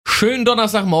Schönen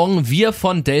Donnerstagmorgen. Wir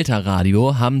von Delta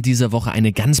Radio haben diese Woche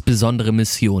eine ganz besondere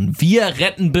Mission. Wir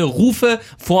retten Berufe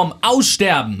vorm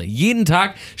Aussterben. Jeden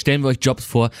Tag stellen wir euch Jobs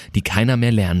vor, die keiner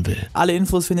mehr lernen will. Alle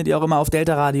Infos findet ihr auch immer auf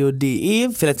deltaradio.de.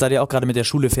 Vielleicht seid ihr auch gerade mit der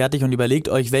Schule fertig und überlegt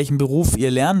euch, welchen Beruf ihr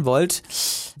lernen wollt.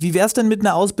 Wie wär's denn mit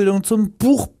einer Ausbildung zum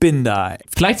Buchbinder?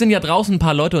 Vielleicht sind ja draußen ein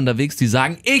paar Leute unterwegs, die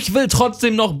sagen, ich will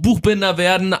trotzdem noch Buchbinder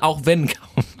werden, auch wenn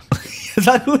kaum.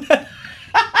 Sag du denn?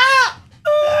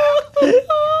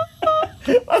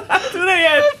 Was hast du denn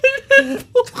jetzt?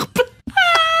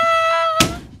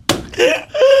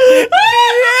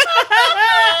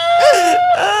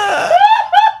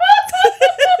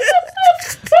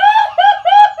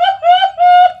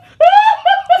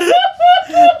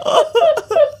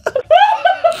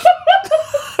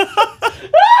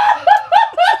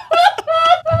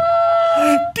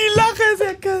 Die Lache ist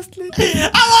ja köstlich.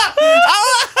 Aua!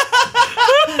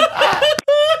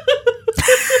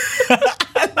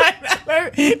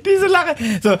 Diese Lache.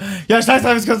 So, ja, scheiß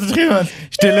drauf, jetzt konzentrieren wir uns.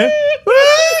 Stille.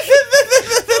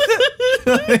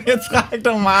 Jetzt frag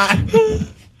doch mal.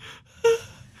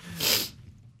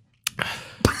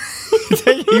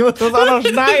 Ich muss das auch noch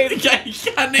schneiden.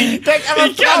 Ich kann nicht. Denk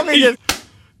einfach traurig.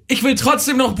 Ich will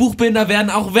trotzdem noch Buchbinder werden,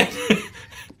 auch wenn...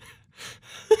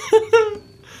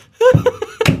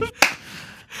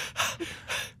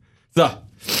 So.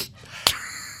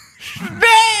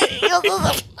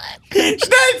 Schnell,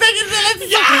 Zeche, schnell,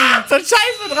 ja! So ein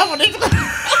Scheiße drauf und ich drauf.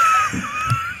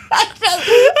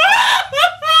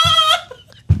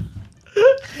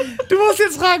 Du musst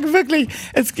jetzt fragen, wirklich.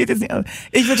 Es geht jetzt nicht aus.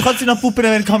 Ich will trotzdem noch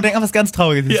Buchbinder werden. Komm, denk an was ganz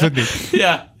Trauriges. Ja, wirklich.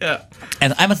 Ja.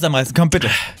 Also einmal zusammenreißen, komm bitte.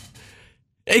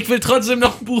 Ich will trotzdem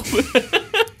noch ein Buch. Ich will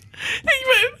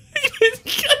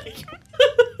nicht gar nicht.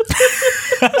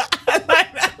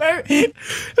 Nein.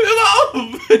 Hör mal auf.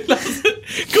 Lasse,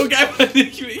 guck einfach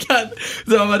nicht mich an.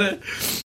 So, warte.